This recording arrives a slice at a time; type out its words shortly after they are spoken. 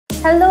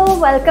Hello,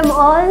 welcome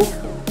all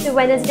to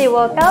Wednesday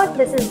workout.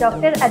 This is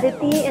Dr.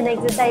 Aditi, an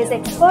exercise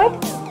expert,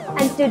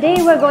 and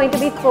today we're going to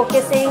be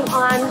focusing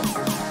on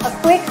a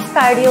quick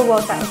cardio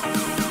workout.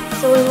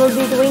 So we will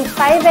be doing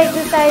 5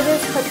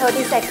 exercises for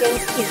 30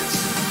 seconds each.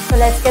 So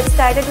let's get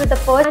started with the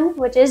first one,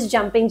 which is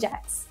jumping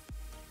jacks.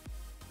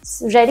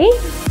 So ready?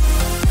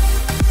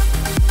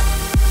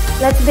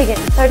 Let's begin.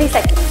 30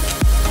 seconds.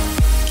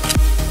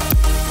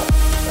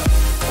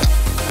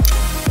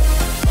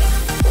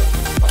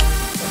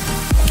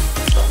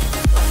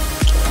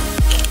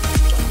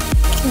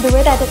 Do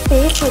it at a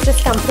pace which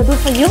is comfortable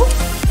for you.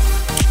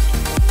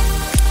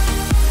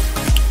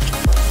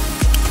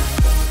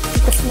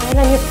 Keep a smile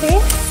on your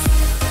face.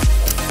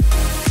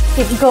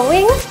 Keep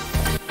going.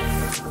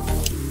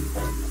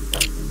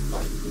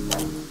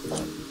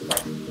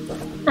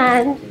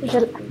 And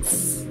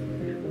relax.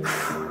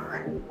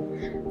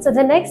 So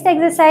the next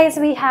exercise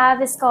we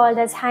have is called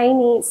as high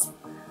knees.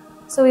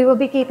 So we will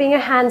be keeping your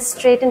hands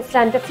straight in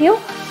front of you,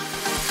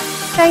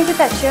 trying to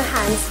touch your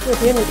hands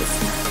with your knees.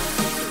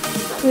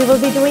 We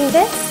will be doing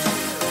this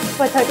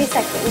for 30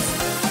 seconds.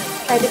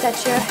 Try to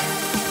touch your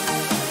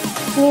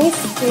knees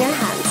to your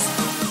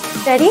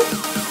hands. Ready?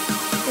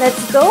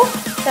 Let's go.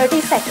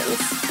 30 seconds.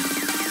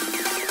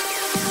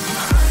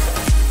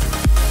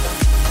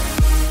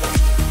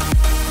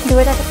 Do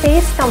it at a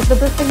pace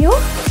comfortable for you.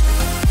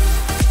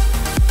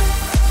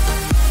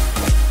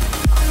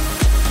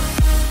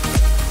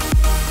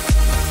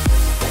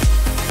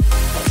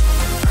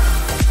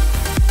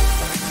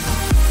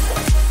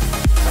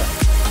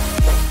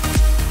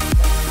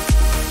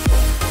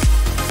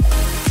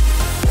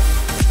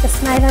 A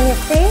smile on your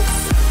face.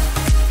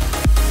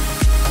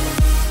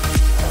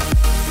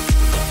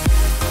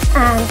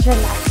 And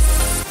relax.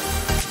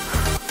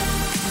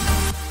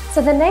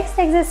 So the next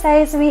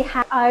exercise we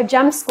have are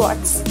jump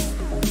squats.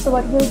 So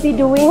what we'll be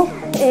doing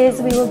is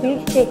we will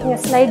be taking a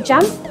slight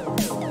jump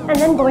and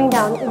then going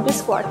down into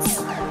squats.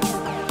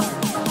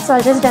 So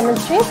I'll just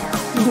demonstrate.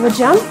 Do a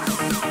jump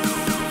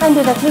and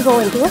directly go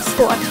into a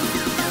squat.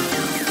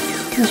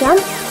 Jump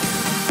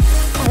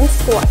and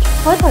squat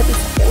for 30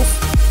 seconds.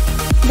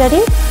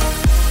 Ready?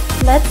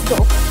 Let's go.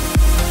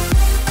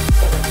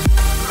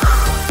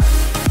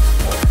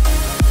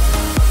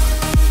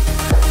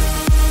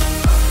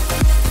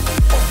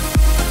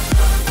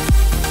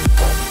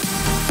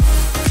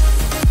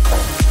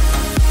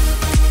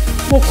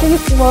 Make sure you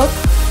work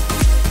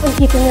on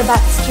keeping your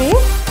back straight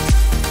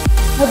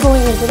or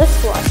going into the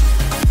squat.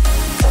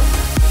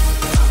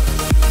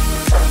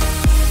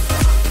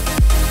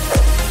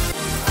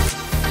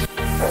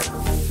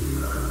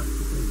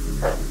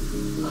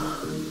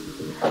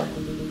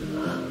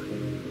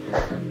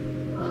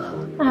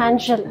 And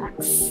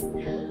relax.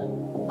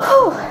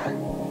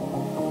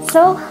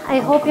 So I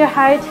hope your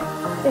heart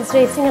is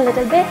racing a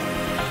little bit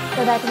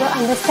so that you're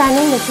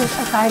understanding this is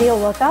a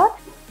cardio workout.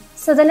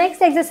 So the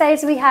next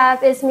exercise we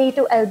have is knee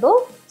to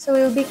elbow. So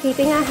we will be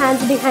keeping our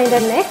hands behind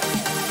our neck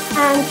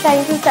and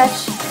trying to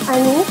touch our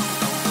knee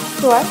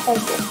to our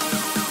elbow.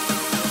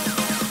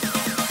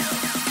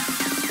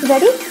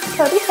 Ready?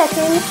 30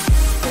 seconds.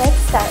 Let's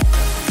start.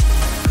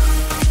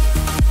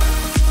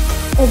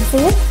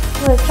 Exhale.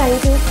 We're trying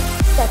to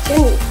touch your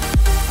knee.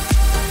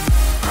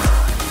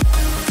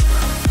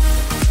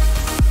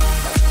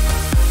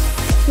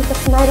 Keep a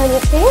smile on your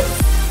face.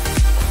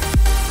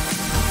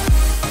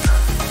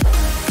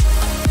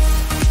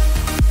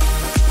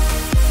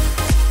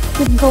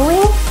 Keep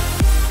going.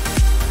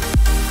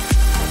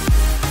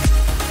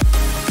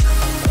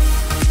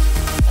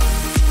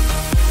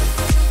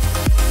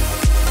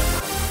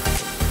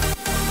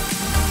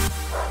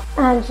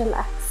 And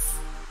relax.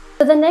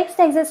 So the next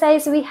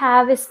exercise we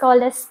have is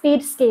called as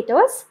speed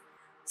skaters.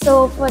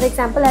 So for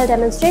example, I'll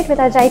demonstrate with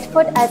our right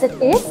foot as it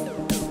is.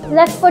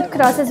 Left foot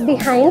crosses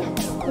behind,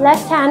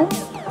 left hand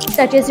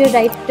touches your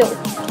right toe.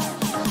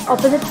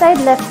 Opposite side,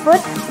 left foot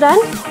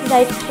front,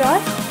 right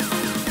cross.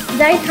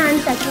 Right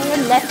hand touching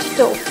your left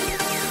toe.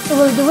 So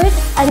we'll do it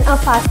at a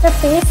faster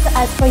pace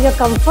as per your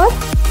comfort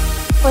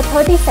for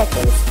 30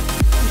 seconds.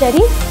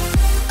 Ready?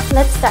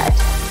 Let's start.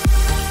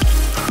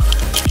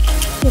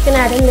 You can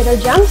add in little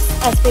jumps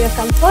as per your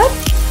comfort.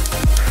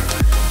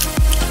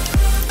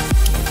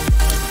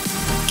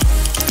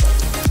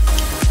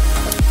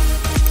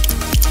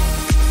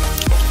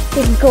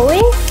 Keep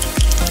going.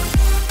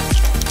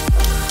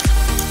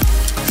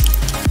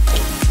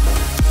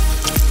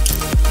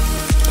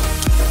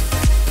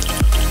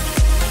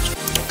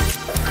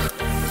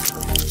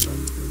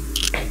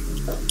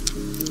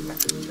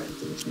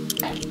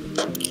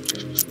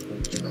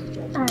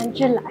 And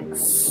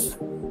relax.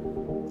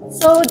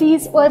 So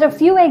these were a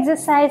few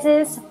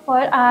exercises for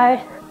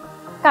our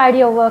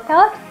cardio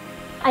workout.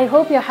 I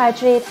hope your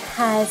heart rate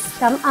has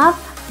come up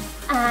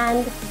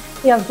and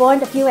you have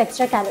burned a few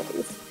extra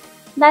calories.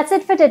 That's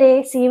it for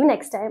today. See you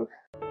next time.